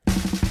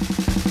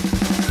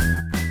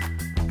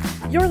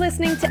You're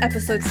listening to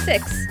episode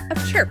 6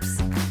 of Chirps,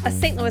 a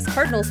St. Louis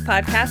Cardinals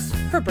podcast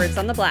for Birds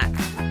on the Black.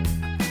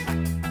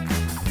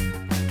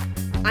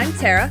 I'm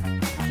Tara,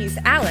 he's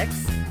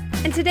Alex,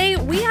 and today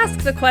we ask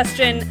the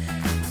question,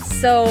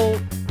 so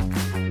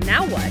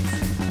now what?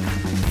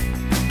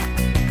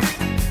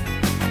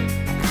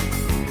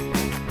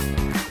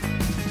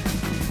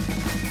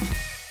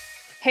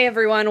 Hey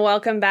everyone,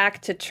 welcome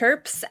back to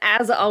Chirps.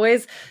 As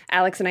always,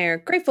 Alex and I are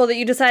grateful that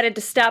you decided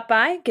to stop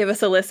by, give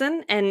us a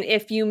listen, and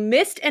if you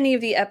missed any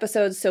of the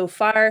episodes so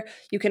far,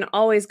 you can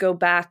always go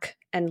back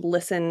and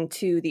listen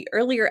to the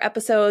earlier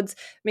episodes.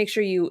 Make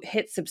sure you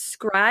hit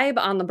subscribe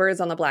on the Birds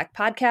on the Black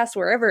podcast,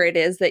 wherever it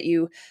is that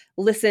you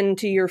listen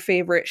to your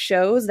favorite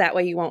shows. That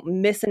way you won't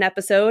miss an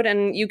episode,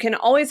 and you can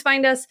always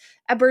find us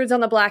at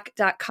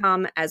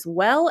birdsontheblack.com as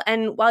well,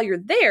 and while you're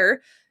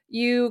there,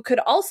 you could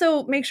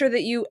also make sure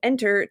that you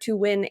enter to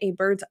win a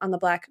Birds on the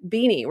Black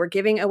beanie. We're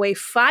giving away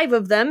 5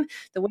 of them.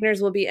 The winners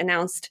will be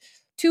announced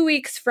 2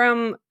 weeks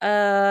from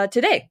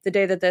today, the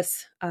day that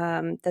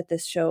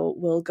this show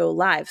will go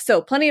live.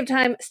 So plenty of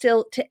time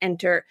still to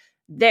enter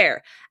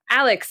there.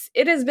 Alex,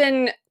 it has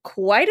been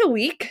quite a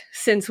week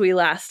since we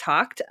last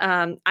talked.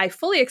 I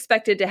fully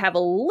expected to have a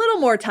little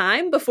more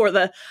time before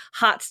the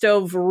hot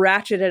stove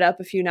ratcheted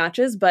up a few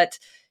notches, but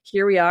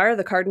here we are.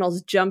 The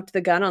Cardinals jumped the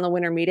gun on the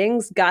winter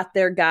meetings, got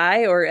their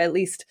guy, or at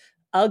least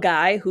a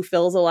guy who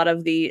fills a lot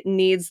of the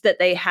needs that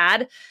they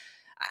had.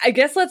 I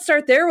guess let's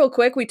start there real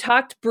quick. We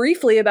talked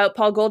briefly about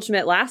Paul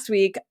Goldschmidt last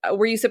week.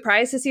 Were you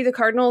surprised to see the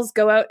Cardinals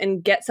go out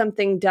and get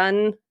something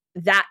done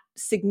that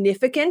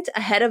significant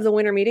ahead of the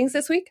winter meetings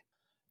this week?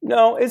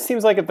 No, it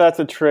seems like if that's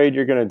a trade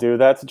you're going to do,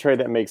 that's a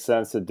trade that makes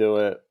sense to do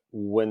it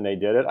when they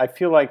did it. I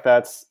feel like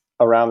that's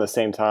around the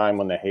same time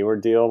when the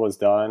Hayward deal was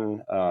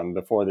done,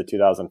 before the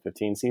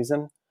 2015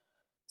 season.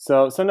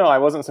 So no, I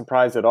wasn't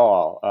surprised at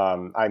all.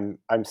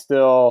 I'm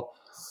still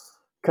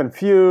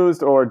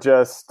confused or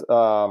just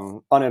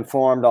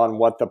uninformed on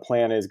what the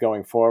plan is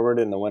going forward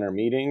in the winter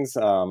meetings.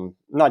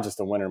 Not just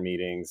the winter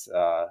meetings,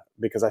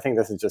 because I think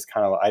this is just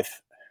kind of, I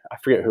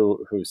forget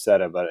who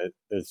said it, but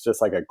it's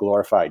just like a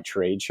glorified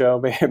trade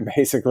show,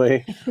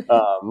 basically.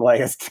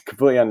 Like it's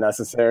completely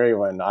unnecessary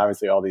when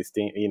obviously all these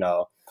teams,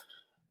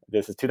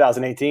 this is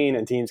 2018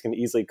 and teams can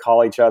easily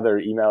call each other,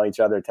 email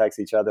each other, text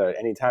each other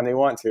anytime they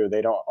want to.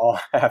 They don't all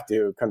have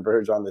to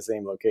converge on the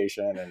same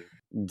location and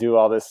do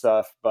all this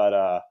stuff. But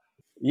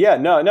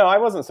no, I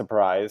wasn't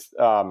surprised.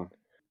 I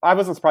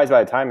wasn't surprised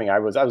by the timing. I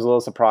was a little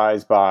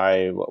surprised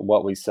by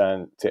what we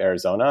sent to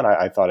Arizona, and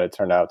I thought it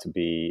turned out to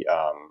be,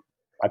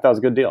 I thought it was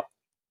a good deal.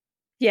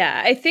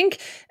 Yeah, I think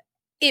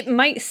it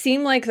might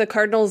seem like the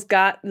Cardinals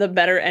got the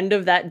better end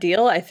of that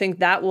deal. I think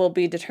that will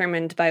be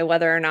determined by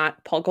whether or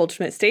not Paul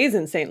Goldschmidt stays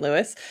in St.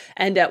 Louis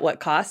and at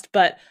what cost.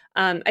 But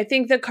I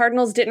think the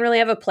Cardinals didn't really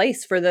have a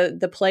place for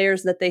the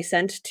players that they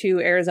sent to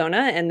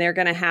Arizona, and they're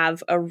going to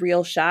have a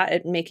real shot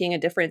at making a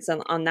difference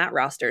on that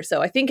roster.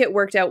 So I think it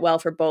worked out well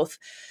for both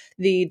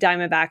the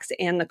Diamondbacks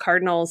and the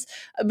Cardinals.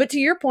 But to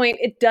your point,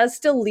 it does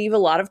still leave a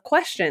lot of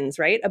questions,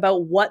 right,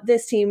 about what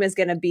this team is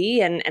going to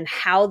be and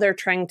how they're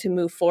trying to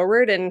move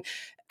forward. And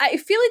I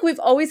feel like we've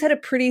always had a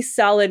pretty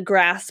solid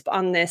grasp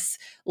on this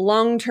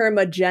long-term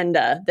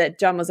agenda that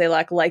John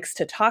Mozeliak likes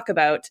to talk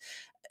about.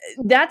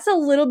 That's a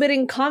little bit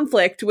in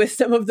conflict with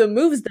some of the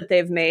moves that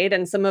they've made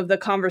and some of the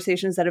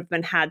conversations that have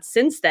been had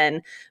since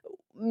then.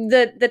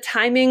 The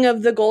timing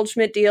of the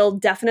Goldschmidt deal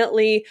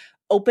definitely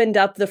opened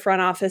up the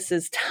front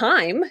office's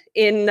time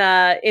in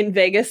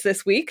Vegas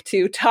this week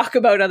to talk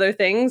about other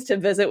things, to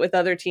visit with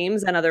other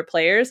teams and other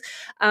players.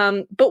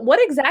 But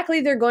what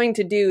exactly they're going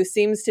to do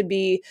seems to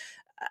be,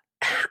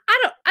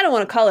 I don't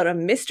want to call it a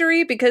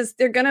mystery, because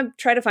they're going to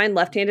try to find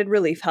left-handed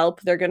relief help.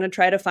 They're going to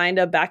try to find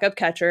a backup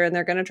catcher, and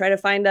they're going to try to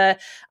find a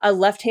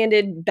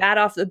left-handed bat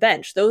off the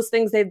bench. Those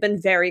things they've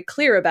been very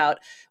clear about.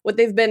 What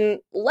they've been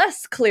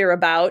less clear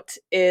about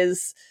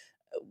is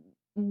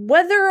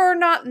whether or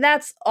not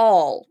that's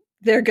all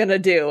they're going to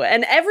do.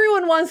 And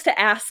everyone wants to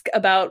ask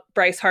about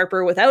Bryce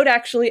Harper without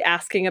actually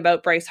asking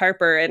about Bryce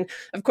Harper. And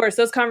of course,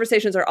 those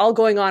conversations are all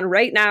going on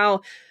right now.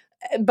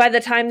 By the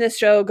time this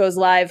show goes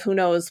live, who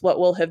knows what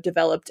will have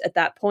developed at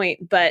that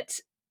point. But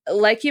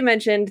like you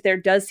mentioned, there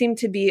does seem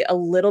to be a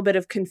little bit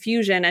of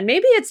confusion, and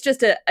maybe it's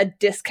just a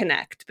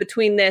disconnect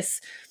between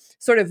this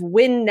sort of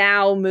win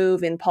now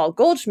move in Paul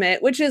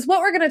Goldschmidt, which is what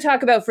we're going to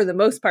talk about for the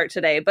most part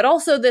today, but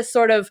also this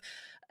sort of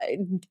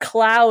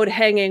cloud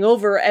hanging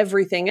over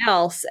everything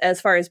else as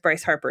far as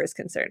Bryce Harper is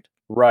concerned.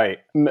 Right.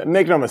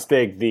 Make no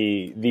mistake,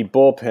 the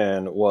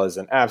bullpen was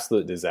an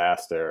absolute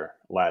disaster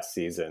last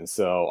season.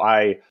 So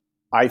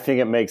I think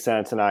it makes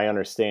sense, and I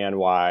understand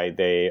why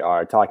they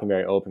are talking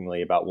very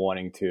openly about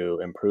wanting to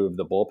improve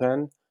the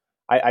bullpen.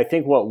 I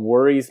think what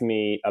worries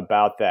me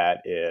about that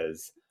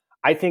is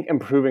I think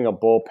improving a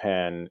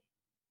bullpen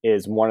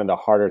is one of the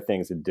harder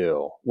things to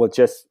do with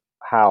just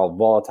how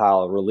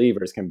volatile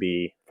relievers can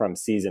be from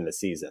season to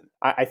season.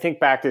 I think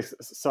back to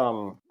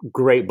some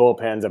great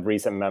bullpens of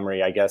recent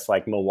memory, I guess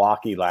like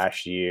Milwaukee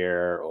last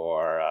year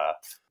or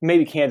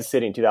maybe Kansas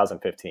City in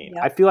 2015.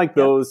 Yep. I feel like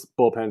those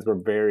bullpens were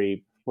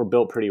very were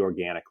built pretty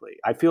organically.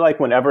 I feel like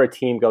whenever a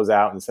team goes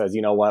out and says,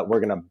 you know what, we're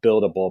going to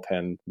build a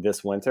bullpen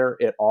this winter,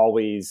 it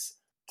always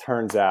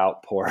turns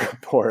out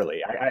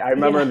poorly. I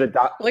remember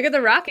look at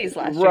the Rockies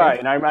last year. Right.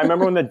 And I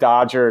remember when the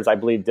Dodgers, I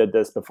believe, did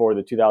this before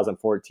the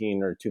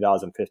 2014 or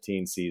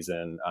 2015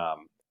 season.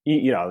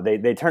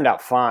 They turned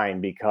out fine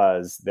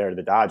because they're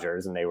the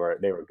Dodgers and they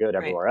were good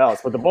everywhere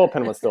else, but the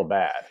bullpen was still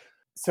bad.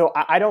 So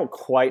I don't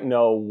quite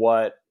know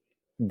what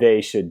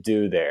they should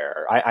do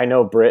there. I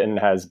know Britton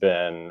has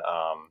been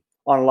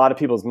on a lot of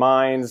people's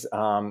minds.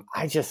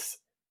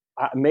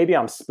 Maybe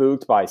I'm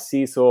spooked by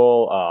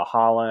Cecil,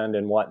 Holland,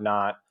 and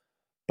whatnot,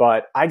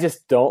 but I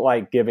just don't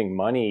like giving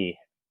money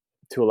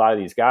to a lot of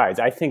these guys.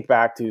 I think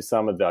back to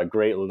some of the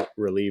great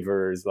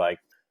relievers, like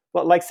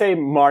say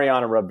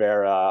Mariano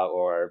Rivera,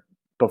 or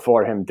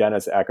before him,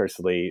 Dennis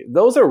Eckersley.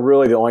 Those are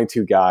really the only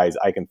two guys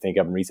I can think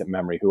of in recent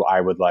memory who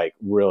I would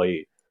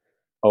really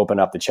open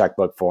up the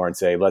checkbook for and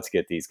say, let's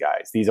get these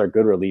guys. These are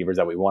good relievers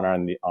that we want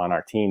on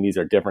our team. These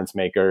are difference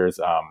makers.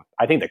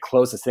 I think the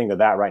closest thing to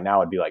that right now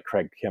would be like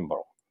Craig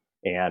Kimbrell.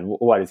 And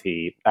what is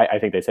he? I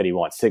think they said he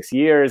wants 6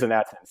 years, and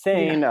that's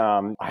insane.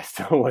 Yeah. I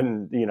still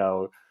wouldn't,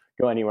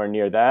 go anywhere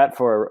near that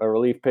for a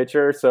relief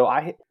pitcher. So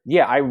I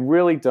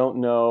really don't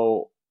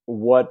know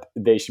what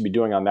they should be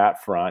doing on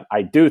that front.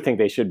 I do think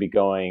they should be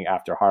going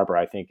after Harper.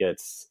 I think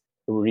it's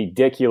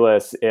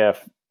ridiculous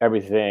if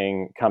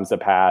everything comes to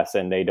pass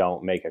and they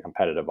don't make a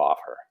competitive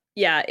offer.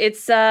 Yeah,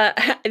 it's I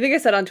think I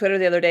said on Twitter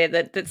the other day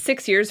that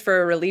 6 years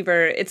for a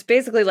reliever, it's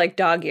basically like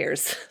dog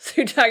years. So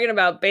you're talking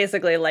about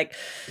basically like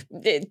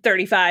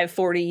 35,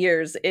 40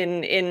 years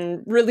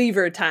in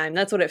reliever time.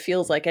 That's what it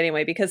feels like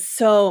anyway, because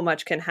so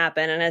much can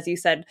happen. And as you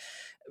said,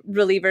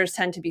 relievers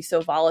tend to be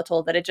so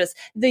volatile that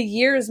the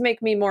years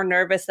make me more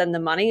nervous than the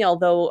money.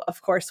 Although,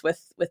 of course,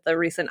 with the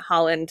recent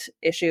Holland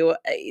issue,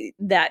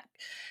 that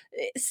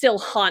still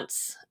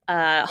haunts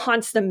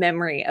the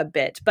memory a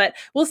bit, but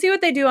we'll see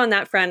what they do on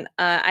that front.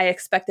 I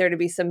expect there to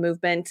be some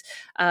movement.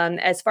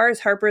 As far as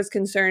Harper is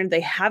concerned,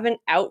 they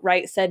haven't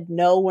outright said,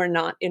 no, we're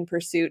not in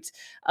pursuit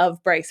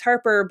of Bryce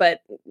Harper,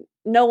 but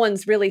no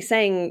one's really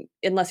saying,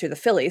 unless you're the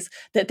Phillies,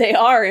 that they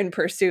are in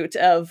pursuit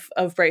of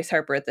Bryce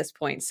Harper at this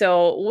point.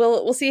 So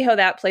we'll see how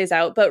that plays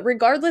out. But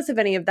regardless of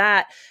any of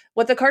that,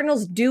 what the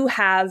Cardinals do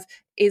have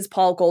is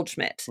Paul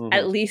Goldschmidt,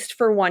 at least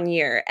for 1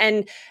 year.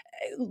 And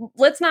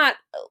let's not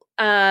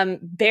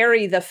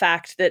bury the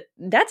fact that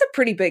that's a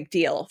pretty big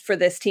deal for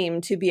this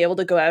team to be able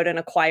to go out and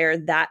acquire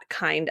that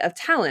kind of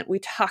talent. We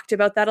talked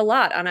about that a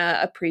lot on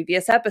a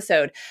previous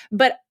episode,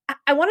 but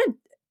I want to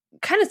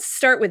kind of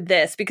start with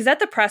this, because at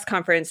the press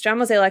conference, John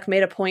Mozeliak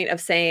made a point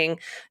of saying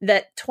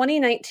that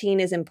 2019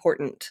 is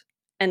important.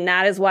 And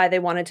that is why they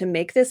wanted to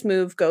make this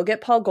move, go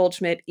get Paul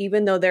Goldschmidt,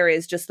 even though there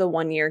is just the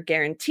 1 year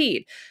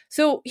guaranteed.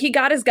 So he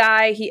got his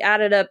guy. He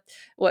added a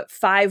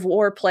 5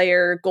 WAR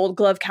player, Gold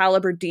Glove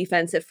caliber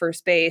defense at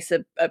first base,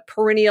 a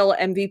perennial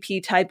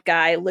MVP type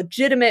guy,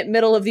 legitimate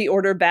middle of the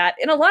order bat.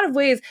 In a lot of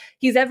ways,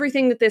 he's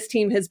everything that this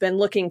team has been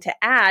looking to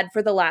add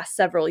for the last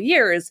several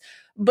years.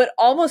 But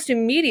almost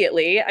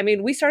immediately,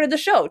 we started the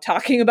show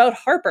talking about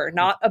Harper,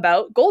 not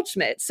about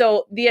Goldschmidt.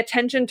 So the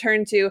attention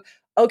turned to,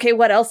 okay,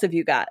 what else have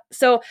you got?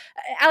 So,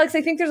 Alex,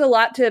 I think there's a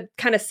lot to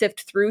kind of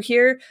sift through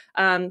here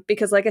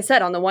because, like I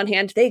said, on the one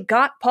hand, they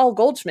got Paul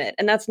Goldschmidt,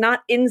 and that's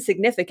not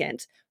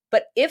insignificant.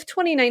 But if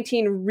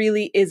 2019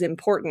 really is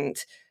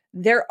important,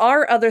 there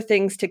are other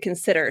things to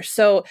consider.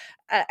 So,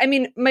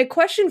 my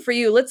question for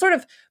you, let's sort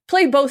of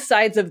play both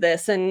sides of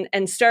this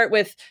and start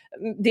with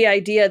the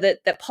idea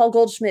that Paul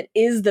Goldschmidt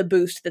is the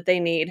boost that they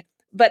need.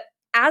 But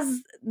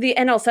as the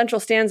NL Central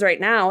stands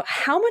right now,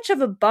 how much of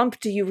a bump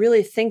do you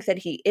really think that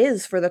he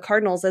is for the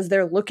Cardinals as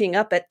they're looking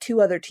up at 2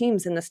 other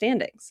teams in the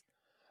standings?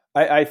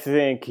 I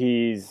think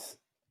he's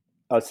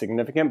a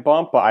significant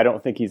bump, but I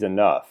don't think he's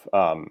enough.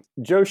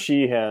 Joe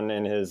Sheehan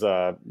in his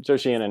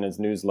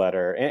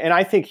newsletter, and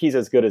I think he's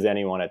as good as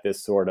anyone at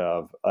this sort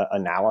of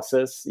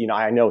analysis.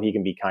 I know he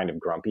can be kind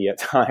of grumpy at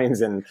times,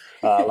 and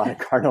a lot of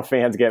Cardinal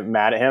fans get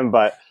mad at him,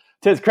 but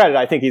to his credit,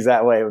 I think he's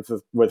that way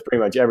with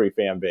pretty much every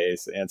fan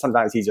base. And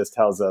sometimes he just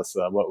tells us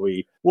what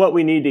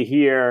we need to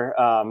hear.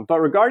 But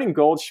regarding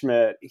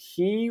Goldschmidt,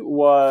 he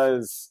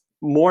was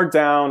more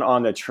down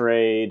on the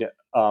trade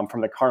from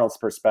the Cardinals'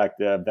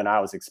 perspective than I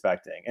was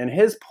expecting. And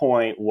his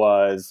point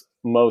was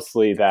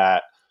mostly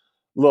that,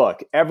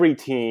 look, every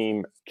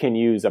team can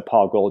use a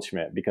Paul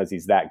Goldschmidt because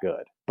he's that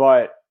good.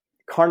 But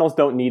Cardinals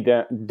don't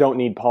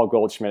need Paul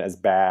Goldschmidt as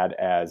bad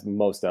as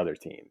most other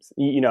teams.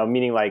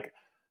 Meaning like,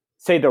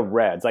 say the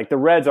Reds. Like the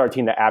Reds are a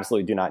team that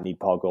absolutely do not need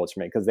Paul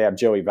Goldschmidt because they have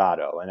Joey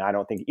Votto. And I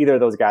don't think either of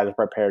those guys are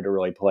prepared to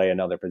really play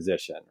another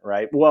position,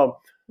 right?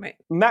 Well, right.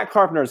 Matt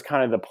Carpenter is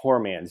kind of the poor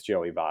man's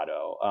Joey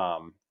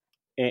Votto.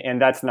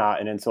 And that's not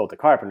an insult to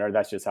Carpenter.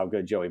 That's just how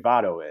good Joey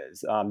Votto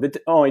is.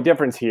 The only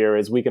difference here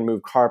is we can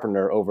move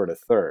Carpenter over to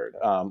third.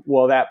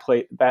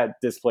 That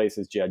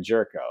displaces Jed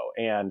Jerko.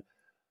 And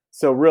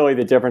so really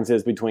the difference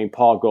is between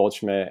Paul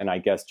Goldschmidt and I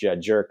guess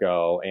Jed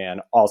Jerko. And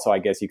also I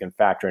guess you can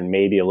factor in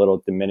maybe a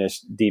little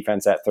diminished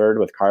defense at third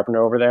with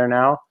Carpenter over there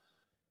now.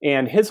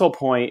 And his whole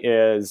point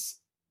is,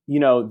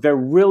 they're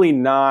really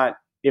not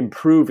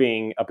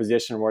improving a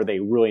position where they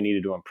really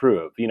needed to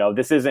improve.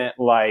 This isn't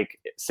like,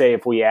 say,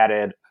 if we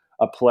added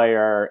a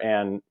player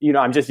and,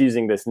 I'm just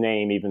using this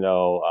name, even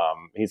though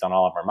he's on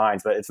all of our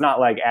minds, but it's not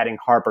like adding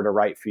Harper to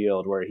right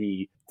field where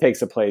he takes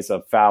the place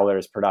of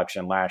Fowler's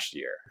production last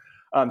year.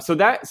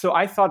 So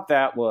I thought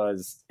that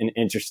was an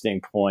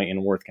interesting point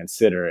and worth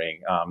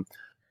considering.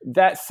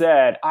 That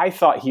said, I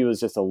thought he was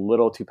just a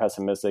little too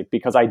pessimistic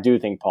because I do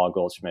think Paul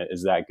Goldschmidt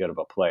is that good of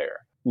a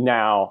player.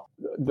 Now,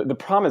 the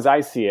problem as I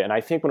see it, and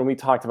I think when we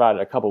talked about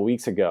it a couple of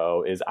weeks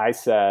ago, is I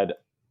said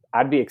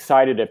I'd be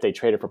excited if they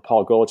traded for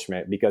Paul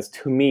Goldschmidt because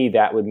to me,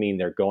 that would mean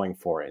they're going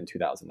for it in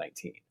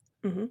 2019.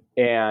 Mm-hmm.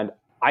 And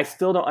I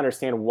still don't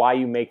understand why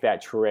you make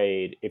that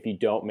trade if you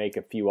don't make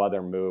a few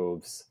other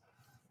moves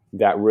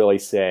that really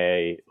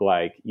say,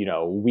 like,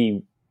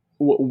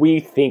 we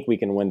think we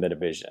can win the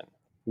division.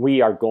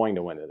 We are going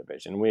to win the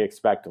division. We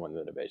expect to win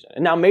the division.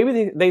 And now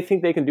maybe they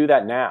think they can do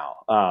that now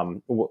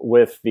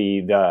with the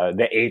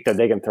 8 that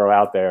they can throw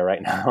out there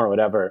right now or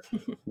whatever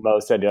Mo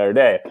said the other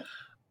day.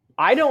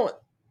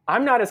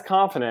 I'm not as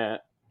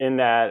confident in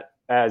that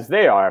as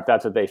they are, if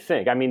that's what they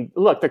think. I mean,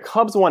 look, the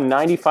Cubs won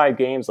 95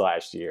 games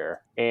last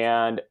year,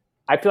 and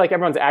I feel like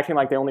everyone's acting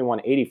like they only won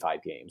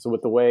 85 games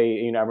with the way,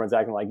 everyone's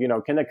acting like,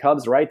 can the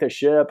Cubs right the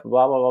ship,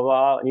 blah, blah,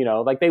 blah,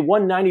 blah. Like they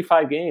won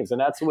 95 games, and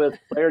that's with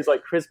players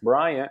like Chris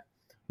Bryant,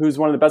 who's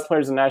one of the best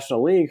players in the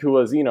National League, who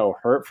was,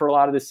 hurt for a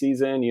lot of the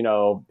season.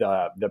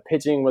 The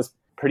pitching was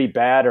pretty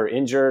bad or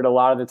injured a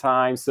lot of the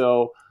time.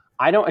 So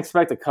I don't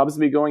expect the Cubs to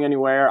be going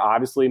anywhere.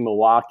 Obviously,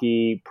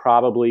 Milwaukee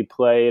probably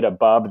played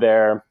above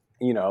their,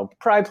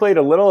 probably played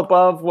a little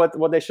above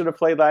what they should have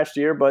played last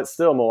year, but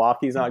still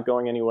Milwaukee's not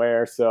going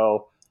anywhere.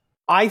 So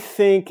I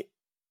think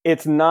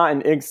it's not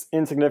an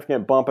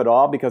insignificant bump at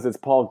all because it's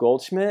Paul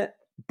Goldschmidt,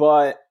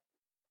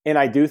 and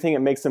I do think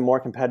it makes them more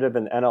competitive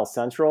in NL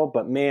Central,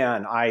 but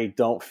man, I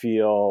don't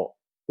feel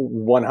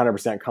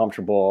 100%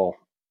 comfortable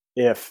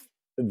if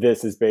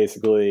this is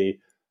basically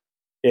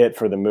it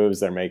for the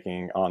moves they're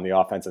making on the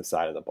offensive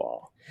side of the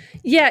ball.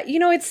 Yeah,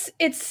 it's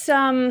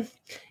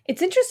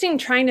interesting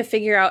trying to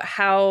figure out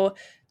how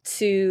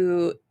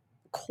to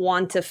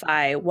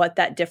quantify what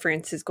that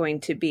difference is going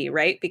to be,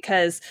 right?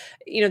 Because,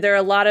 there are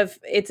a lot of,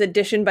 it's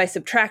addition by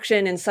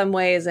subtraction in some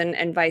ways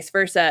and vice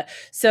versa.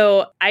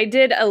 So I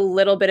did a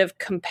little bit of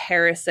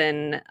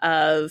comparison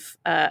of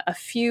a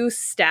few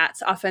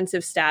stats,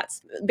 offensive stats,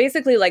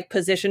 basically like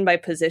position by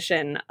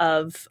position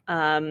of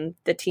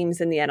the teams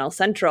in the NL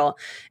Central.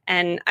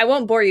 And I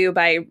won't bore you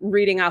by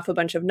reading off a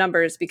bunch of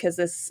numbers because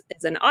this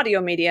is an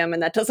audio medium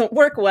and that doesn't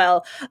work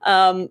well.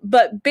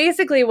 But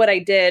basically what I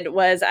did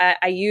was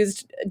I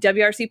used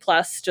WRC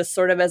Plus just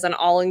sort of as an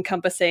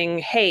all-encompassing,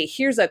 hey,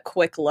 here's a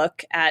quick look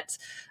at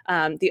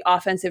the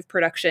offensive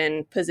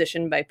production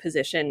position by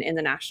position in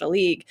the National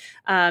League.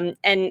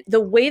 And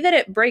the way that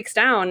it breaks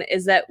down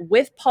is that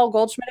with Paul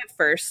Goldschmidt at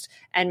first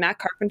and Matt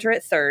Carpenter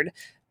at third,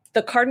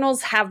 the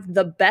Cardinals have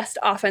the best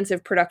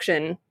offensive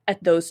production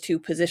at those two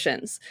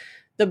positions.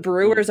 The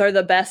Brewers are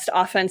the best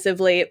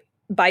offensively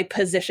by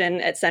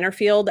position at center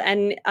field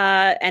and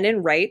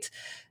in right.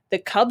 The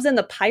Cubs and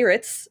the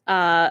Pirates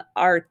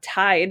are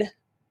tied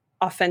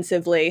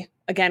offensively,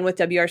 again with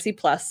WRC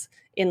Plus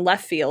in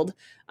left field.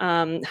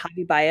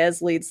 Javi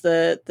Baez leads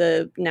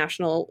the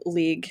National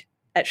League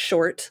at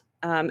short.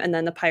 And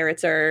then the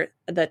Pirates are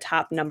the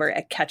top number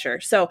at catcher.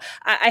 So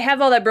I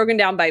have all that broken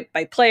down by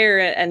player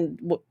and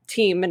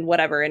team and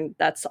whatever, and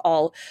that's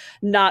all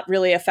not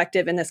really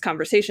effective in this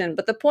conversation.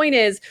 But the point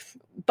is,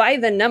 by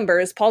the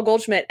numbers, Paul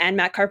Goldschmidt and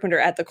Matt Carpenter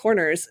at the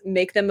corners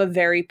make them a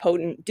very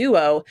potent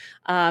duo.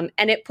 And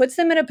it puts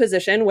them in a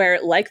position where,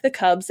 like the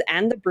Cubs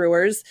and the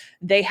Brewers,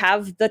 they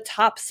have the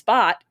top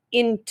spot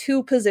in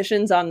two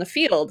positions on the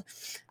field.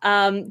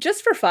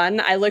 Just for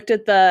fun, I looked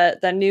at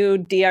the new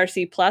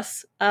DRC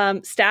Plus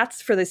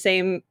stats for the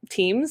same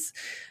teams,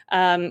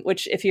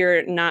 which if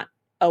you're not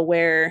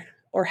aware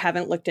or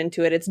haven't looked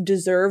into it, it's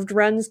deserved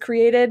runs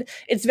created.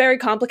 It's very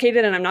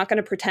complicated, and I'm not going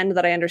to pretend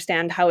that I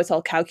understand how it's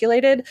all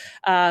calculated.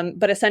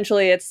 But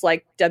essentially, it's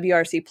like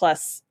WRC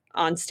Plus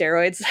on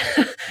steroids,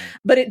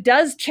 but it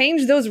does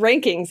change those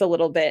rankings a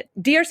little bit.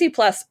 DRC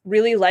Plus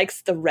really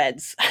likes the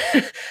Reds.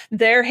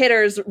 Their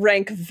hitters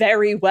rank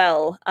very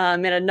well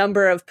in a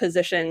number of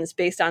positions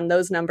based on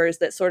those numbers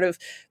that sort of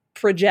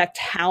project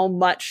how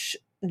much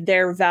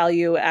their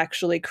value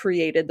actually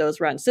created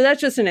those runs. So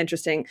that's just an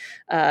interesting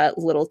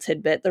little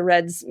tidbit. The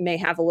Reds may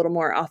have a little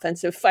more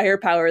offensive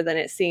firepower than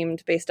it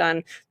seemed based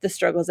on the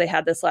struggles they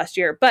had this last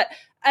year. But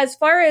as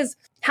far as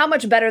how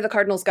much better the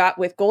Cardinals got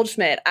with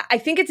Goldschmidt, I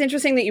think it's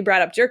interesting that you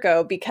brought up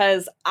Jerko,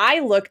 because I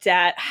looked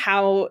at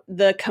how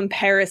the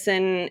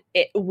comparison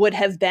it would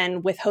have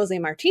been with Jose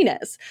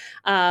Martinez.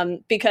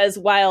 Because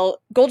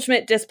while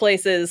Goldschmidt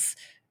displaces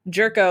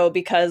Jerko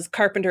because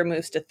Carpenter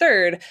moves to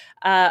third,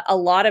 a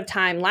lot of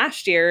time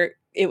last year,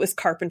 it was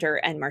Carpenter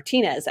and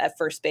Martinez at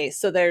first base.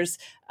 So there's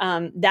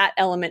that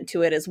element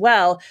to it as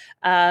well.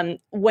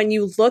 When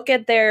you look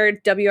at their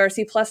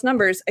WRC Plus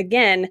numbers,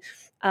 again,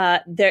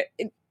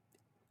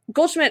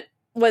 Goldschmidt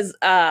was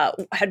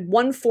had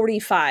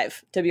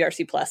 145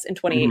 WRC plus in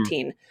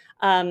 2018.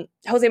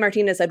 Jose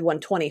Martinez had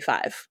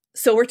 125.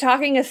 So we're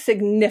talking a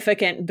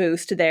significant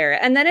boost there.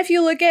 And then if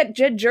you look at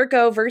Jed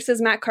Jerko versus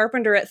Matt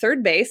Carpenter at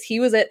third base, he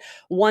was at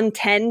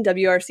 110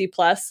 WRC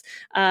plus.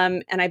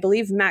 And I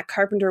believe Matt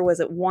Carpenter was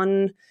at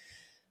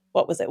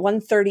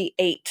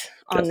 138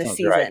 on the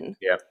season. Right.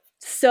 Yeah.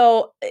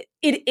 So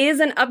it is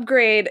an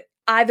upgrade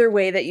either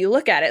way that you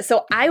look at it.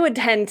 So I would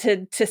tend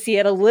to see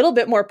it a little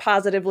bit more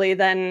positively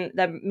than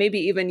maybe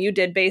even you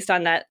did based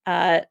on that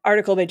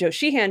article by Joe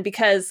Sheehan,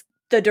 because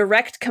the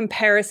direct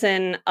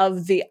comparison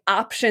of the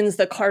options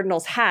the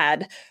Cardinals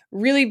had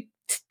really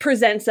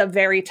presents a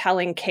very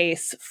telling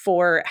case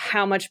for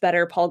how much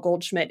better Paul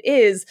Goldschmidt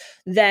is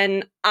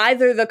than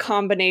either the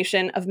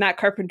combination of Matt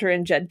Carpenter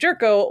and Jed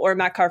Jerko or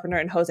Matt Carpenter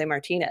and Jose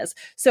Martinez.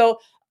 So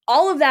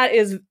all of that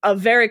is a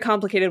very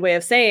complicated way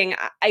of saying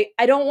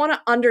I don't want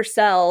to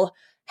undersell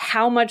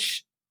how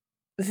much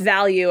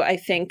value I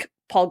think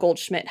Paul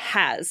Goldschmidt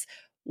has.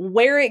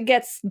 Where it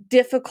gets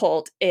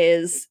difficult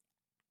is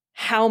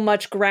how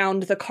much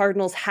ground the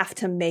Cardinals have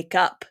to make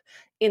up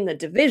in the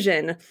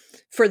division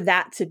for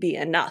that to be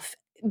enough.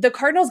 The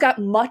Cardinals got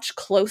much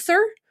closer.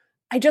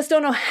 I just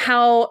don't know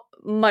how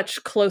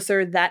much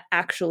closer that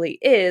actually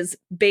is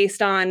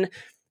based on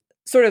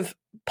sort of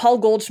Paul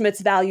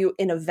Goldschmidt's value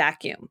in a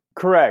vacuum.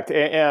 Correct.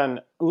 And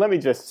let me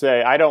just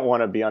say, I don't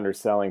want to be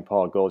underselling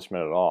Paul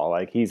Goldschmidt at all.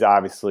 Like, he's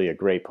obviously a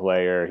great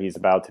player. He's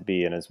about to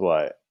be in his,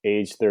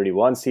 age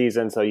 31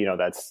 season. So,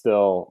 that's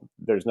still,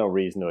 there's no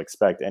reason to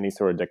expect any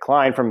sort of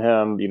decline from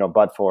him,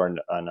 but for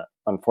an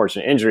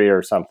unfortunate injury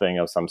or something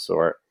of some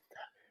sort.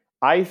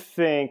 I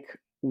think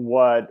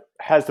what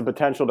has the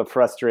potential to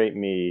frustrate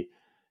me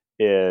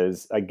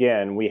is,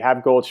 again, we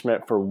have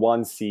Goldschmidt for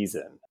one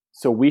season.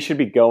 So we should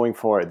be going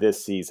for it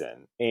this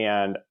season.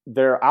 And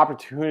there are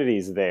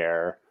opportunities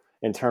there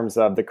in terms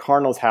of the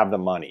Cardinals have the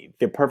money.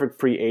 The perfect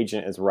free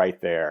agent is right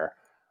there.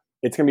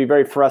 It's going to be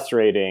very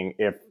frustrating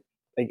if,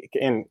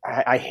 and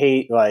I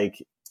hate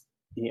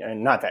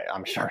not that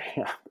I'm sure,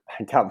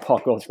 I doubt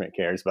Paul Goldschmidt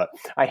cares, but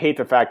I hate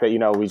the fact that,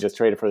 we just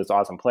traded for this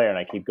awesome player and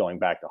I keep going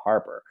back to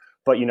Harper.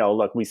 But,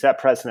 look, we set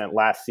precedent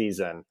last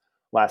offseason.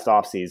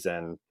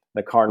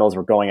 The Cardinals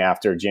were going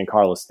after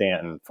Giancarlo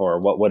Stanton for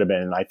what would have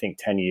been, I think,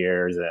 10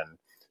 years and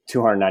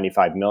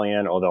 $295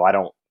 million. Although I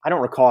don't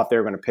recall if they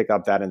were going to pick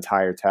up that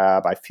entire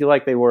tab. I feel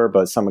like they were,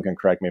 but someone can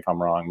correct me if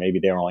I'm wrong. Maybe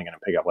they were only going to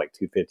pick up like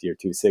 250 or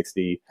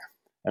 260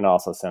 and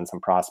also send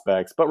some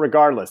prospects. But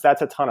regardless,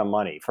 that's a ton of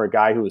money for a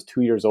guy who was 2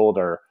 years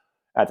older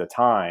at the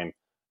time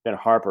than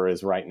Harper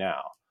is right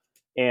now.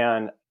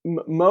 And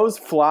Mo's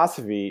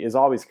philosophy has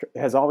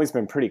always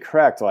been pretty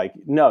correct. Like,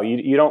 no,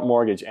 you don't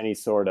mortgage any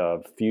sort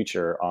of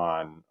future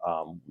on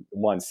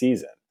one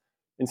season.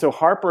 And so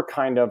Harper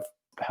kind of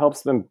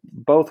helps them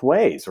both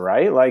ways,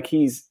 right? Like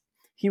he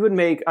would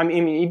make, I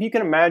mean, if you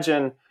can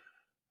imagine,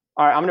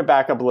 all right, I'm going to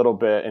back up a little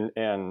bit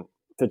and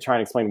to try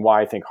and explain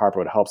why I think Harper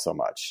would help so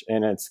much.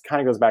 And it's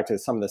kind of goes back to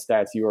some of the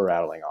stats you were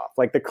rattling off.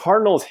 Like the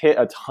Cardinals hit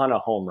a ton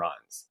of home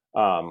runs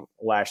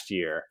last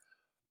year.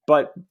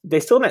 But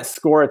they still didn't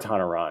score a ton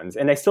of runs,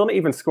 and they still didn't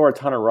even score a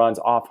ton of runs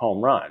off home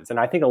runs. And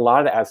I think a lot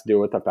of that has to do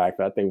with the fact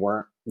that they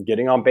weren't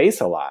getting on base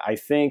a lot. I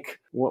think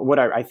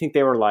I think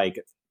they were like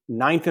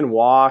 9th in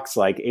walks,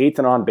 like 8th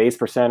in on base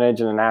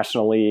percentage in the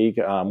National League,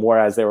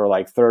 whereas they were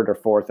like 3rd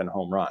or 4th in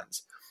home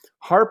runs.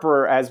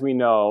 Harper, as we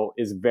know,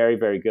 is very,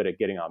 very good at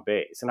getting on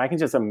base. And I can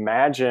just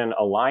imagine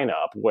a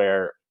lineup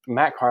where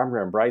Matt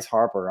Carpenter and Bryce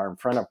Harper are in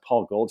front of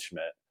Paul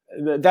Goldschmidt.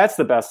 That's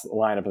the best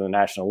lineup in the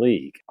National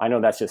League. I know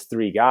that's just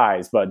 3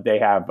 guys, but they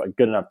have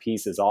good enough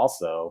pieces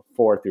also,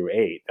 4 through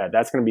 8.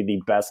 That's going to be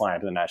the best lineup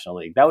in the National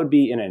League. That would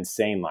be an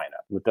insane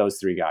lineup with those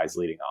 3 guys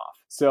leading off.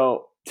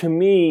 So to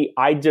me,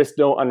 I just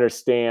don't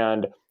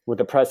understand with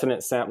the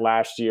precedent set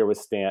last year with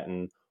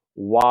Stanton,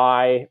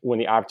 why, when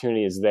the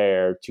opportunity is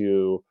there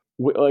to,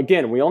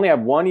 again, we only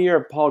have 1 year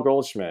of Paul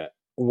Goldschmidt,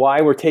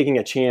 why we're taking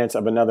a chance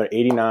of another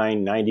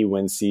 89, 90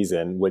 win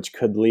season, which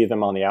could leave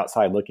them on the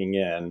outside looking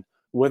in,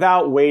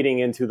 without wading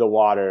into the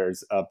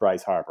waters of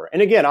Bryce Harper.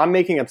 And again, I'm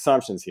making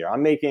assumptions here.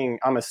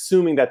 I'm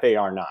assuming that they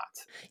are not.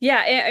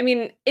 Yeah, I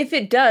mean, if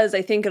it does,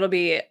 I think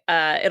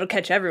it'll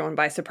catch everyone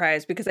by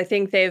surprise, because I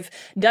think they've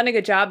done a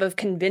good job of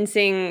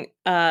convincing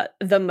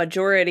the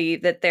majority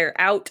that they're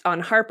out on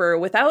Harper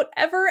without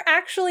ever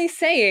actually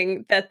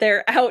saying that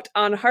they're out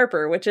on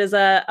Harper, which is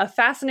a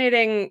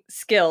fascinating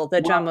skill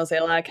that John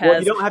Mozeliak has.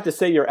 Well, you don't have to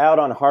say you're out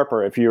on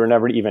Harper if you were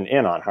never even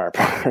in on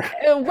Harper.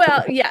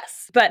 Well,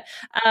 yes, but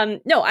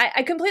no,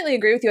 I completely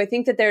agree with you. I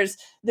think that there's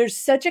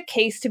such a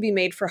case to be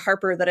made for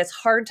Harper that it's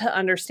hard to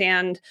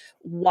understand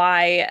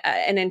why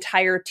an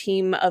entire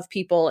team of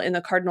people in the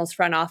Cardinals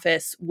front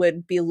office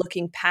would be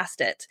looking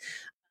past it.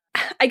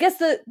 I guess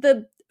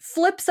the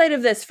flip side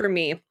of this for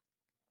me,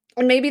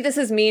 and maybe this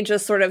is me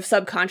just sort of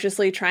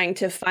subconsciously trying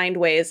to find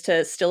ways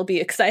to still be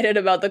excited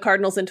about the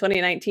Cardinals in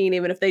 2019,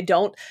 even if they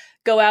don't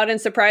go out and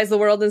surprise the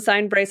world and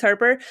sign Bryce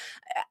Harper.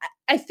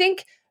 I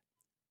think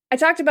I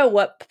talked about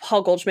what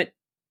Paul Goldschmidt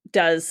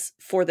does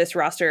for this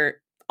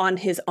roster on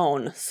his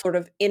own, sort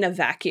of in a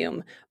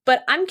vacuum.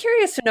 But I'm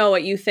curious to know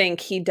what you think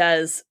he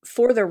does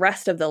for the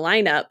rest of the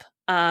lineup,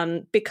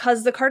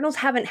 because the Cardinals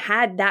haven't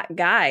had that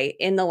guy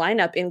in the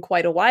lineup in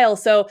quite a while.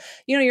 So,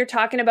 you're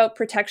talking about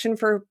protection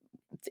for,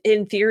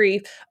 in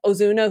theory,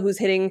 Ozuna, who's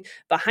hitting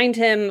behind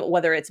him,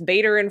 whether it's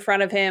Bader in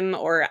front of him,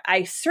 or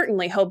I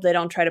certainly hope they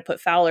don't try to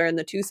put Fowler in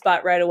the 2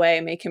 spot right away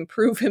and make him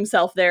prove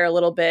himself there a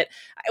little bit.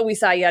 We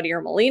saw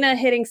Yadier Molina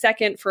hitting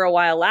second for a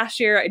while last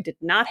year. I did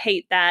not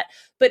hate that.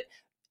 But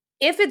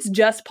if it's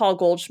just Paul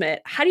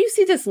Goldschmidt, how do you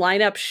see this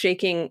lineup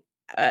shaking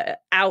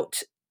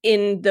out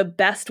in the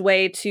best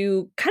way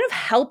to kind of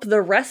help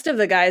the rest of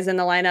the guys in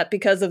the lineup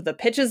because of the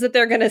pitches that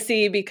they're going to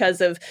see,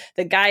 because of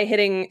the guy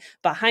hitting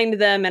behind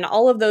them, and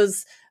all of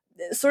those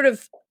sort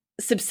of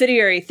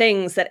subsidiary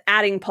things that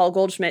adding Paul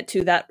Goldschmidt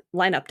to that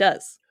lineup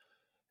does?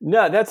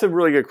 No, that's a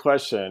really good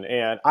question.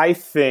 And I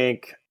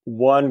think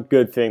one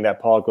good thing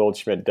that Paul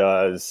Goldschmidt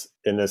does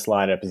in this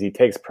lineup is he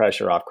takes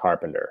pressure off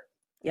Carpenter.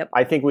 Yep.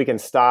 I think we can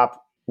stop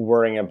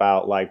worrying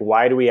about, like,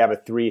 why do we have a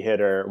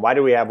 3-hitter? Why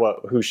do we have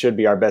who should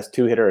be our best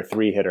 2-hitter or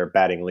 3-hitter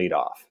batting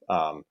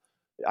leadoff?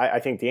 I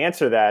think the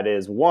answer to that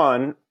is,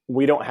 one,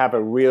 we don't have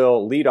a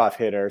real leadoff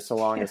hitter so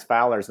long as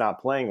Fowler's not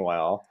playing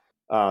well.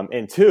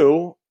 And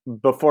two,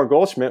 before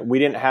Goldschmidt, we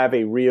didn't have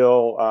a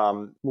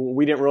real,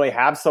 we didn't really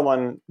have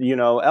someone,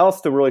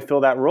 else to really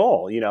fill that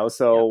role,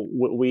 so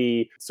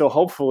so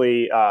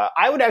hopefully,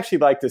 I would actually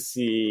like to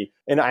see,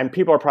 and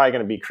people are probably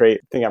going to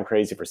think I'm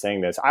crazy for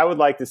saying this. I would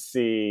like to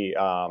see,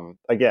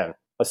 again,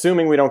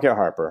 assuming we don't get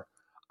Harper,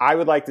 I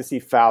would like to see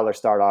Fowler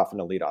start off in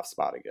the leadoff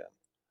spot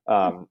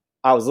again.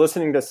 I was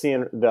listening to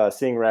the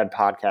Seeing Red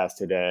podcast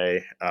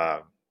today,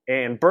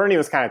 and Bernie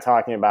was kind of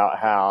talking about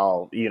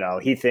how,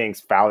 he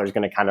thinks Fowler's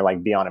going to kind of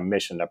like be on a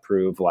mission to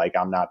prove, like,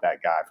 I'm not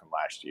that guy from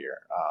last year.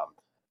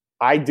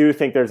 I do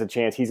think there's a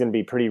chance he's going to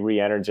be pretty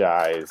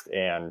re-energized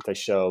and to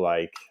show,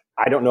 like,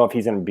 I don't know if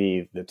he's going to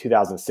be the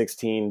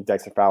 2016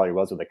 Dexter Fowler he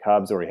was with the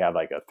Cubs, or he had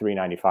like a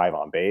 395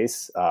 on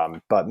base.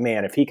 But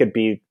man, if he could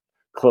be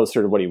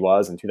closer to what he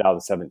was in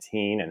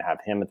 2017 and have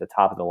him at the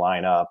top of the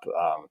lineup,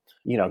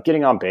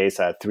 getting on base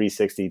at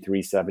 360,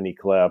 370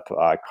 clip,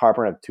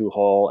 Carpenter at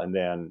 2-hole, and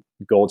then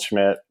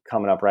Goldschmidt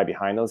coming up right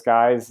behind those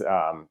guys.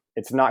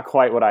 It's not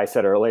quite what I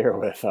said earlier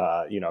with,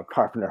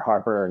 Carpenter,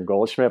 Harper, and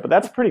Goldschmidt, but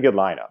that's a pretty good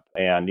lineup.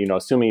 And,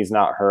 assuming he's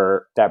not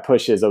hurt, that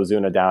pushes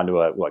Ozuna down to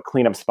a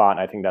cleanup spot.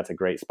 And I think that's a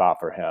great spot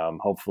for him.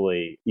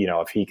 Hopefully,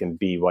 if he can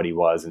be what he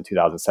was in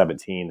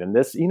 2017, then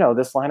this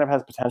lineup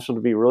has potential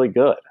to be really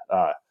good.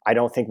 I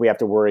don't think we have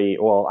to worry.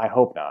 Well, I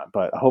hope not,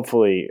 but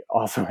hopefully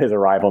also his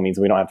arrival means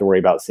we don't have to worry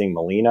about seeing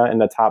Molina in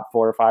the top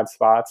 4 or 5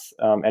 spots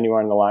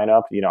anywhere in the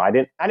lineup. I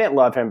didn't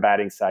love him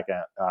batting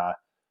second.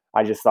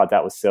 I just thought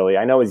that was silly.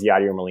 I know it's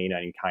Yadier Molina,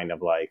 and kind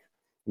of like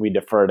we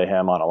defer to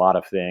him on a lot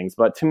of things,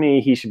 but to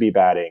me, he should be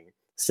batting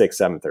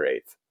 6th, 7th, or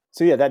 8th.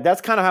 So yeah,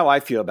 that's kind of how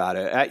I feel about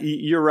it.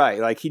 You're right.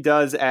 Like, he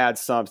does add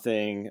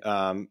something,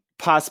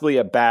 possibly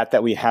a bat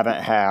that we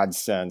haven't had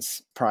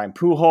since prime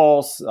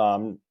Pujols.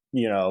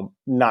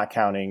 Not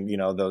counting,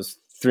 those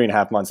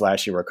 3.5 months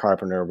last year where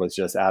Carpenter was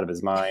just out of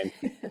his mind.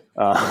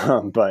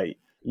 But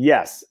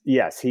yes,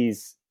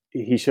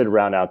 he should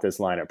round out this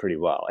lineup pretty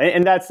well.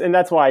 And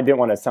that's why I didn't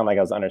want to sound like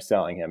I was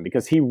underselling him,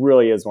 because he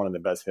really is one of the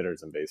best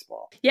hitters in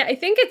baseball. Yeah, I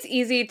think it's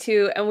easy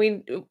to,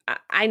 and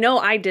I know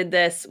I did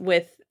this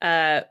with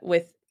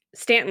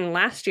Stanton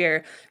last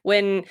year,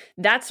 when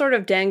that sort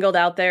of dangled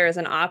out there as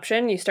an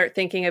option. You start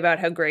thinking about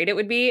how great it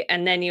would be,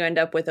 and then you end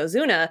up with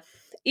Ozuna.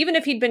 Even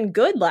if he'd been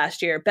good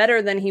last year,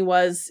 better than he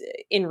was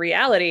in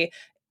reality,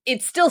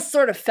 it still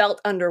sort of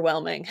felt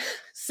underwhelming.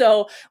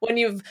 So when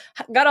you've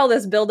got all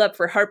this buildup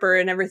for Harper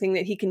and everything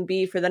that he can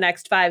be for the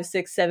next 5,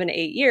 6, 7,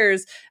 8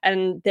 years,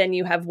 and then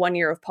you have 1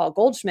 year of Paul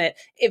Goldschmidt,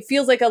 it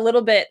feels like a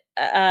little bit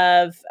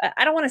of,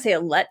 I don't want to say a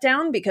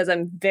letdown, because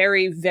I'm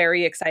very,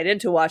 very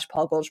excited to watch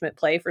Paul Goldschmidt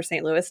play for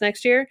St. Louis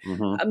next year.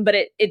 Mm-hmm. But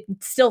it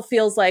still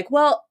feels like,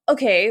 well,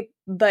 okay,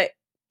 but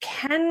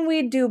can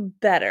we do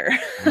better?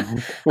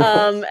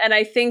 And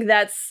I think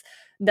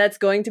that's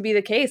going to be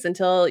the case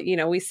until,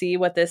 we see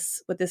what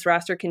this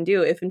roster can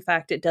do, if in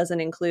fact it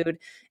doesn't include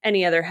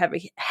any other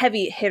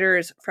heavy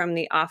hitters from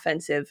the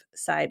offensive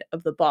side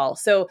of the ball.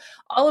 So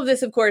all of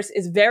this, of course,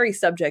 is very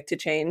subject to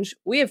change.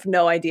 We have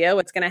no idea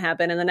what's going to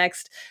happen in the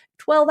next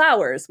 12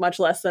 hours, much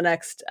less the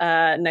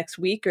next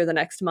week or the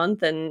next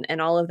month,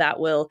 and all of that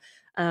will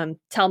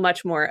tell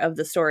much more of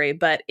the story.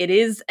 But it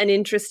is an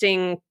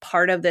interesting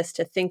part of this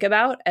to think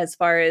about, as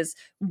far as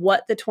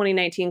what the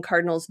 2019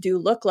 Cardinals do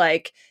look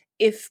like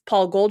if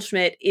Paul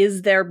Goldschmidt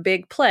is their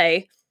big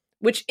play,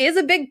 which is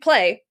a big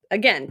play.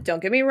 Again, don't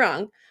get me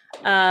wrong.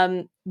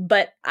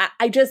 But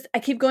I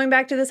keep going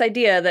back to this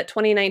idea that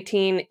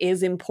 2019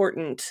 is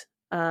important,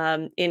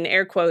 in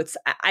air quotes.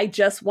 I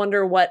just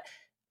wonder what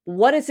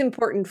it's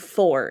important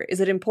for. Is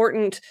it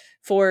important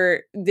for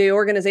the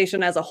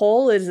organization as a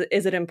whole? Is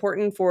it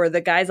important for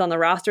the guys on the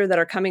roster that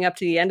are coming up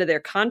to the end of their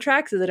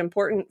contracts? Is it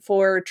important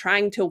for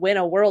trying to win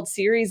a World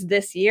Series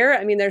this year?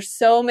 I mean, there's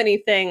so many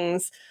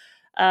things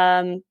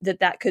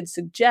that could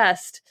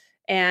suggest.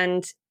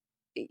 And,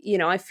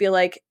 I feel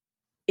like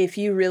if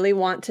you really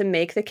want to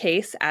make the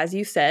case, as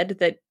you said,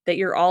 that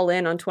you're all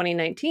in on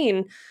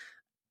 2019,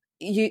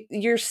 you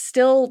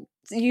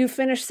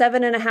finished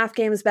 7.5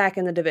 games back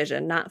in the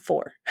division, not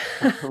 4.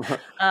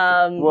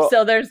 Well,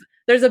 so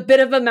there's a bit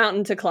of a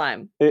mountain to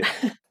climb.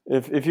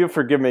 If you'll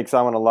forgive me, because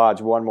I want to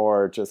lodge one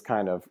more just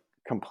kind of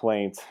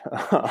complaint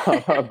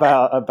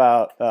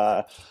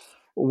about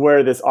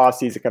where this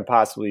offseason could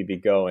possibly be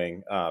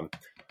going.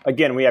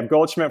 Again, we have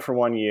Goldschmidt for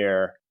 1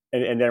 year,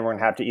 and then we're going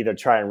to have to either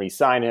try and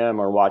re-sign him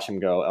or watch him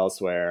go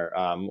elsewhere.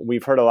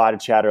 We've heard a lot of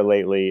chatter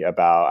lately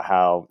about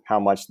how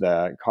much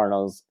the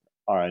Cardinals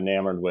are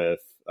enamored with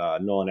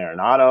Nolan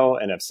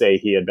Arenado, and if, say,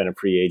 he had been a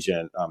free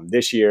agent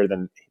this year,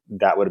 then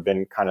that would have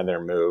been kind of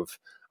their move.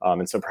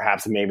 And so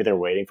perhaps maybe they're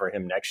waiting for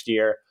him next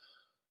year.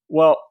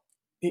 Well,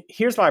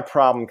 here's my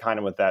problem kind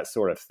of with that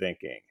sort of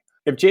thinking.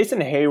 If Jason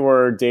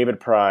Hayward, David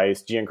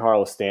Price,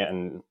 Giancarlo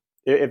Stanton,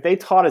 if they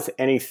taught us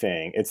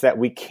anything, it's that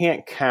we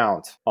can't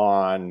count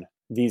on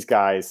these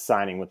guys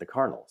signing with the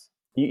Cardinals.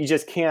 You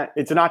just can't.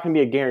 It's not going to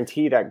be a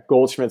guarantee that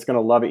Goldschmidt's going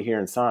to love it here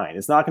and sign.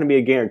 It's not going to be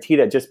a guarantee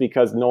that just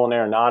because Nolan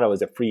Arenado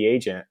is a free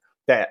agent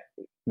that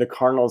the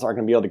Cardinals are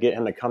going to be able to get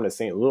him to come to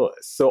St. Louis.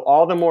 So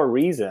all the more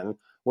reason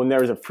when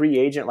there's a free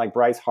agent like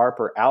Bryce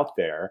Harper out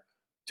there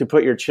to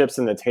put your chips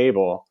in the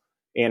table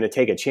and to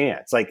take a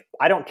chance. Like,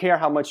 I don't care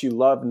how much you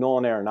love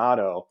Nolan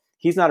Arenado.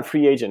 He's not a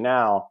free agent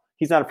now.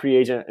 He's not a free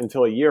agent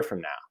until a year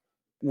from now.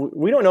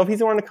 We don't know if he's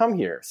going to come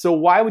here. So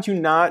why would you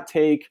not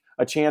take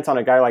a chance on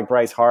a guy like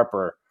Bryce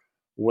Harper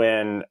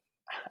when,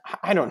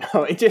 I don't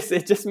know, it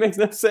just makes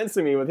no sense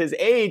to me with his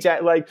age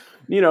at, like,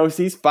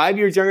 he's 5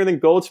 years younger than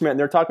Goldschmidt, and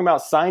they're talking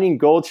about signing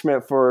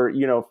Goldschmidt for,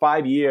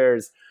 5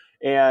 years.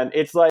 And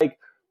it's like,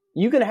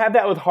 you can have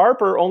that with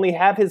Harper, only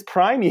have his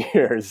prime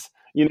years.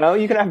 You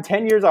can have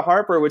 10 years of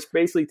Harper, which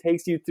basically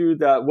takes you through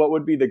what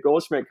would be the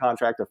Goldschmidt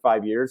contract of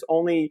 5 years.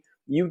 Only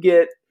you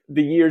get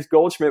the years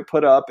Goldschmidt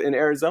put up in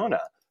Arizona.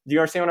 Do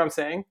you understand what I'm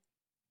saying?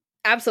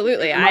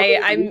 Absolutely.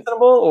 I'm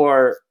reasonable,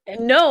 or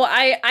no,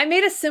 I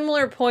made a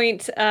similar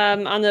point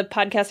on the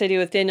podcast I do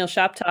with Daniel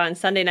Shoptaw on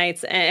Sunday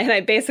nights, and I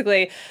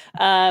basically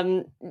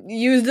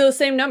used those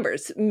same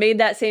numbers, made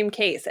that same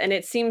case. And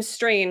it seems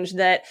strange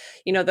that,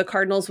 the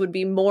Cardinals would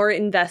be more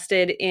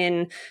invested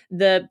in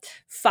the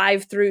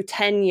 5 through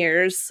 10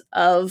 years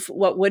of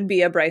what would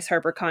be a Bryce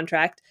Harper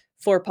contract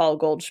for Paul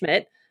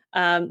Goldschmidt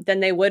than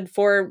they would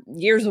for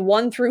years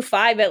 1 through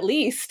 5 at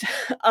least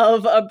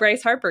of a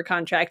Bryce Harper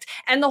contract.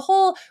 And the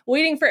whole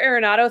waiting for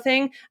Arenado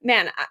thing,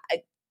 man,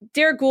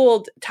 Derek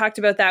Gould talked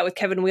about that with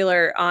Kevin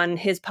Wheeler on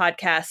his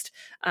podcast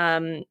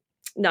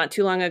not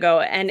too long ago.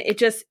 And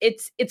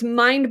it's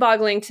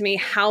mind-boggling to me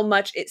how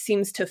much it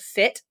seems to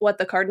fit what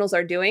the Cardinals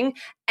are doing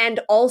and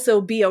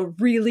also be a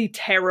really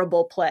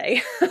terrible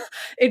play.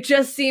 It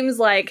just seems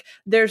like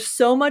there's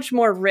so much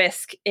more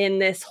risk in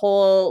this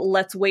whole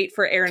let's wait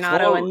for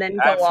Arenado and then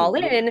go all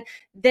in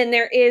than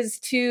there is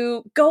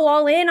to go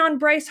all in on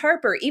Bryce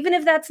Harper. Even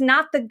if that's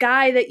not the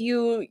guy that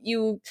you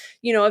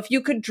if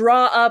you could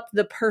draw up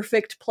the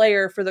perfect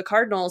player for the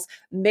Cardinals,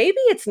 maybe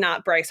it's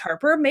not Bryce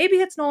Harper. Maybe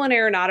it's Nolan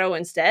Arenado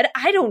instead.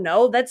 I don't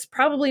know. That's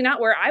probably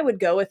not where I would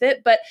go with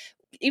it. But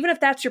even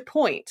if that's your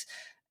point,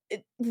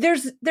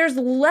 there's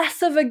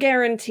less of a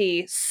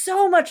guarantee,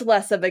 so much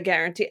less of a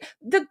guarantee.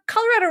 The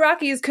Colorado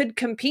Rockies could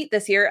compete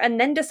this year and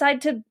then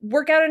decide to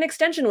work out an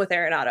extension with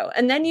Arenado.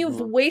 And then you've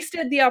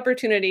wasted the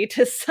opportunity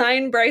to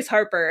sign Bryce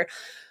Harper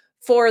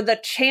for the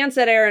chance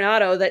at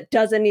Arenado that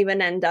doesn't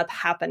even end up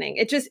happening.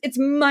 It's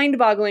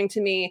mind-boggling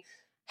to me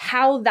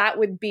how that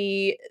would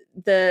be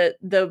the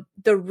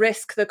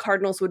risk the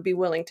Cardinals would be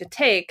willing to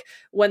take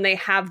when they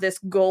have this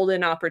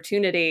golden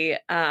opportunity.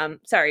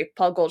 Sorry,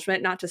 Paul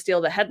Goldschmidt, not to steal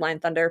the headline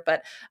thunder,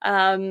 but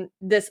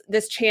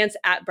this chance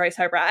at Bryce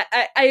Harper.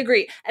 I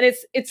agree. And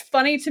it's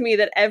funny to me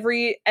that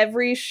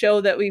every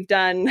show that we've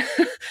done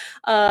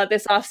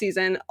this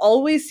offseason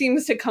always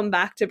seems to come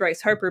back to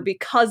Bryce Harper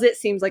because it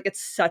seems like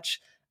it's such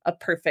a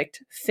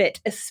perfect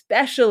fit,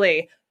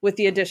 especially with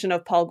the addition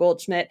of Paul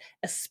Goldschmidt,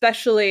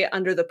 especially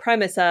under the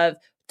premise of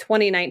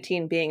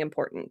 2019 being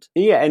important.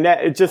 Yeah, and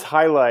that it just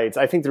highlights,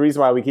 I think the reason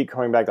why we keep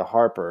coming back to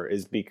Harper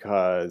is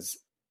because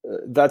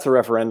that's a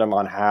referendum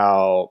on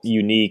how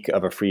unique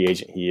of a free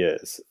agent he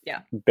is. Yeah.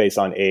 Based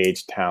on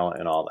age, talent,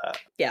 and all that.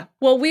 Yeah.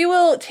 Well, we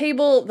will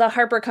table the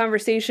Harper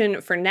conversation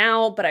for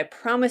now, but I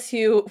promise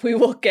you we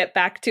will get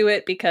back to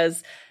it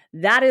because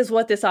that is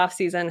what this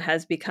offseason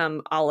has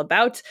become all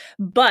about.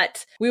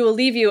 But we will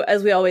leave you,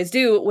 as we always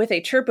do, with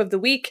a chirp of the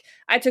week.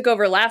 I took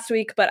over last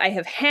week, but I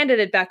have handed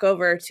it back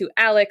over to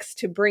Alex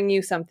to bring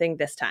you something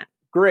this time.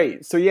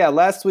 Great. So yeah,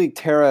 last week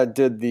Tara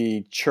did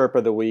the chirp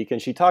of the week,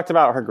 and she talked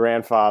about her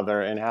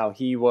grandfather and how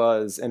he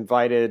was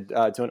invited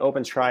to an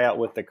open tryout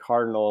with the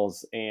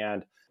Cardinals,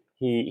 and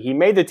he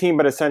made the team,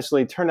 but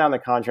essentially turned down the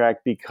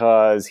contract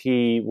because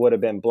he would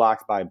have been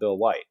blocked by Bill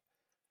White.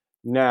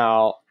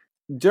 Now,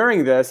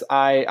 during this,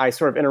 I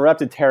sort of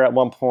interrupted Tara at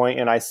one point,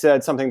 and I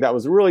said something that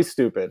was really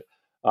stupid.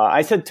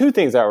 I said two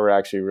things that were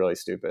actually really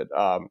stupid.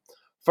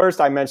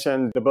 First, I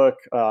mentioned the book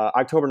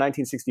October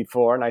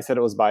 1964, and I said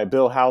it was by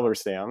Bill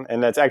Halberstam,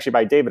 and that's actually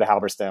by David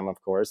Halberstam,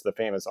 of course, the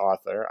famous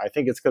author. I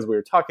think it's because we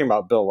were talking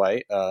about Bill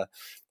White. I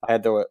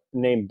had the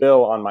name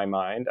Bill on my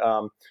mind.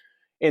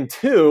 And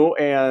two,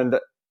 and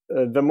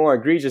the more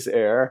egregious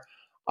error,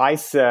 I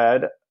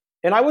said,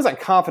 and I wasn't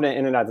confident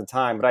in it at the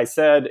time, but I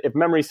said, if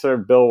memory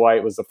served, Bill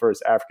White was the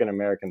first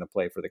African-American to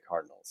play for the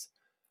Cardinals.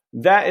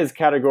 That is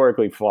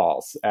categorically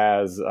false,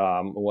 as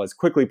was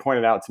quickly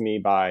pointed out to me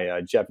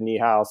by Jeff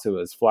Niehaus, who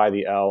is Fly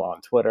the L on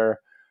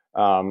Twitter.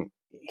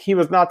 He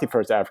was not the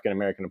first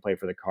African-American to play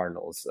for the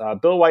Cardinals.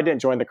 Bill White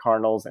didn't join the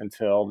Cardinals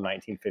until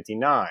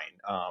 1959.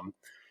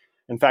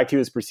 In fact, he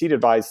was preceded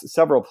by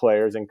several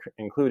players,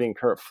 including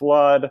Curt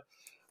Flood,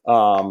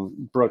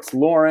 Brooks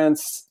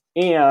Lawrence,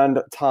 and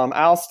Tom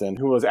Alston,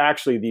 who was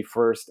actually the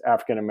first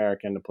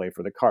African-American to play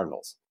for the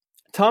Cardinals.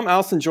 Tom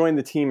Alston joined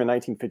the team in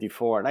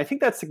 1954, and I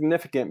think that's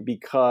significant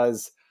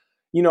because,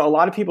 a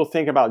lot of people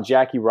think about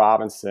Jackie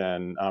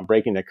Robinson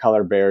breaking the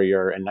color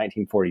barrier in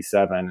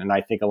 1947, and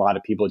I think a lot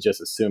of people just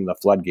assume the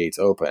floodgates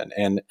open,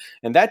 and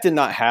that did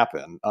not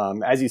happen.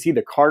 As you see,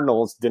 the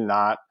Cardinals did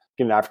not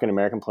get an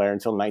African-American player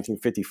until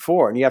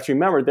 1954, and you have to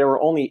remember there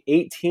were only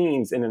 8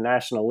 teams in the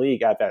National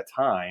League at that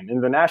time,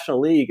 and the National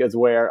League is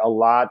where a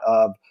lot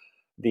of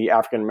the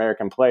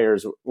African-American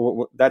players,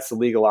 that's the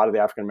league a lot of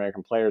the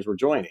African-American players were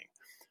joining.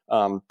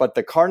 But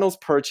the Cardinals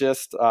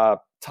purchased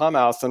Tom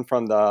Alston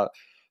from the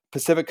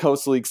Pacific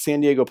Coast League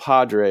San Diego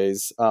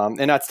Padres.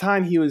 And at the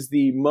time, he was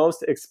the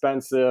most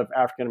expensive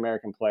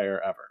African-American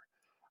player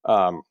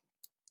ever.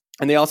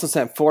 And they also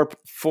sent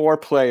four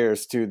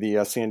players to the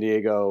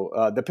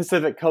the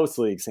Pacific Coast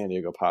League San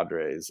Diego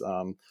Padres.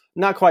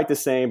 Not quite the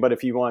same, but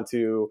if you want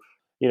to,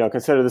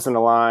 consider this in the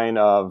line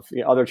of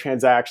other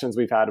transactions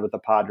we've had with the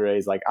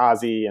Padres, like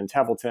Ozzie and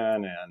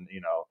Templeton and,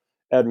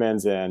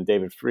 Edmonds and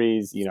David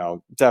Freese,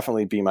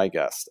 definitely be my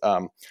guest.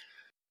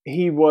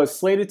 He was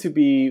slated to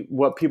be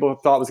what people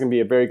thought was going to be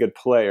a very good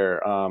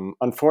player.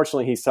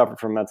 Unfortunately, he suffered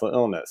from mental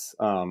illness.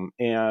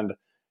 And,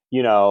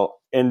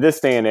 in this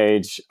day and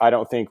age, I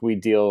don't think we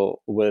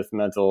deal with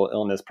mental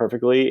illness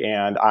perfectly.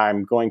 And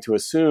I'm going to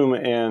assume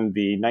in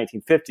the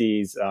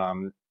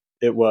 1950s,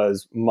 it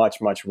was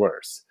much, much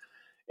worse.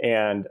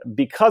 And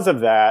because of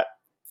that,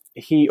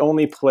 he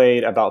only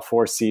played about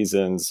 4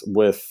 seasons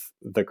with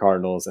the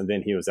Cardinals, and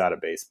then he was out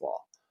of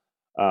baseball.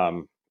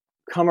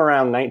 Come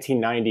around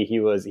 1990, he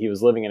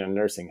was living in a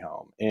nursing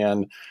home,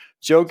 and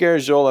Joe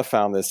Garagiola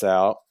found this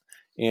out,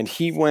 and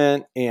he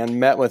went and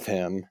met with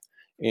him,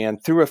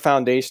 and through a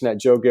foundation that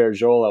Joe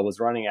Garagiola was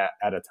running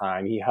at a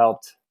time, he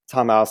helped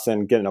Tom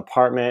Alston get an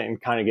apartment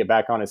and kind of get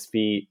back on his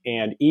feet,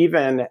 and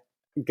even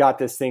got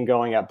this thing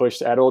going at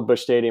Old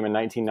Busch Stadium in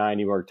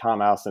 1990 where Tom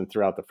Alston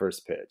threw out the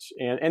first pitch.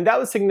 And that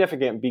was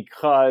significant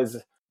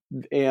because,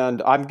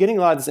 and I'm getting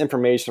a lot of this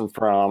information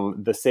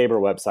from the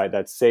SABR website,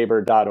 that's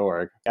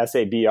sabr.org,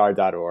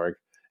 SABR.org.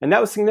 And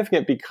that was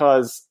significant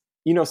because,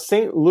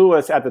 St.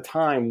 Louis at the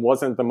time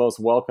wasn't the most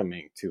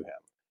welcoming to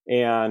him.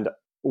 And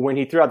when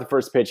he threw out the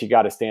first pitch, he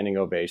got a standing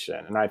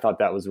ovation. And I thought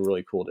that was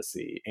really cool to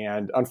see.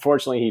 And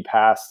unfortunately, he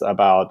passed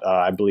about,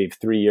 I believe,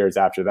 3 years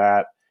after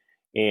that.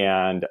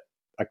 And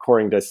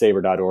according to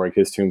sabr.org,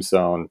 his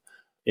tombstone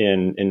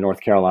in North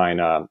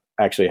Carolina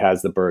actually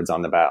has the birds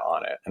on the bat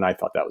on it. And I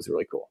thought that was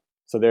really cool.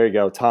 So there you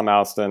go, Tom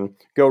Alston.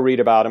 Go read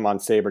about him on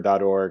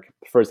sabr.org.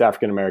 First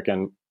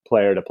African-American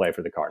player to play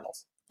for the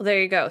Cardinals. Well, there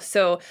you go.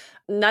 So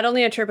not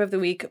only a trip of the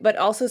week, but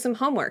also some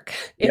homework.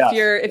 If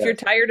you're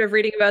tired of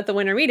reading about the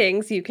winter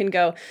meetings, you can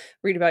go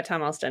read about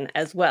Tom Alston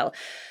as well.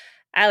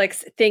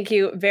 Alex, thank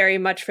you very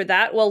much for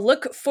that. We'll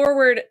look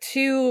forward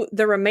to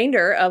the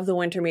remainder of the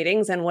winter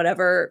meetings and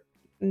whatever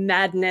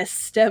madness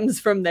stems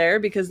from there,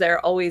 because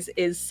there always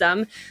is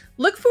some.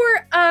 Look for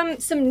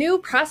some new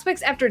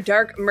Prospects After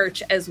Dark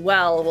merch as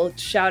well. We'll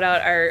shout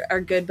out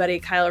our good buddy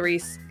Kyle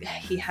Reese.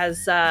 He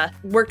has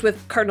worked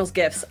with Cardinals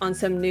Gifts on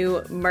some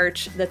new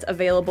merch that's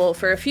available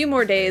for a few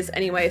more days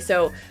anyway,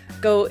 so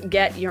go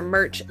get your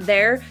merch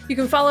there. You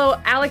can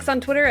follow Alex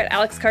on Twitter at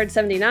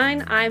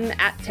AlexCard79. I'm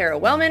at Tara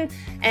Wellman.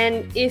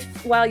 And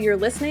if, while you're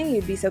listening,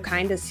 you'd be so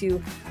kind as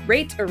to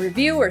rate or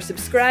review or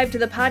subscribe to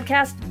the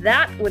podcast,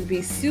 that would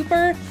be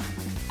super.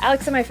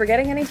 Alex, am I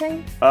forgetting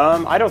anything?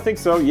 I don't think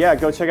so. Yeah,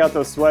 go check out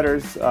those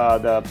sweaters,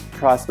 the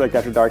Prospect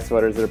After Dark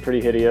sweaters that are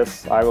pretty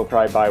hideous. I will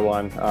probably buy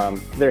one.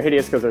 They're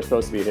hideous because they're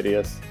supposed to be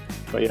hideous.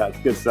 But yeah, it's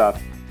good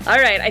stuff. All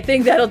right, I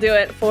think that'll do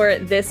it for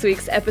this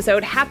week's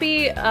episode.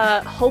 Happy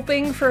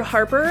hoping for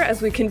Harper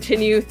as we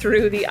continue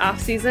through the off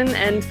season,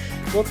 and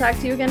we'll talk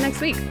to you again next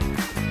week.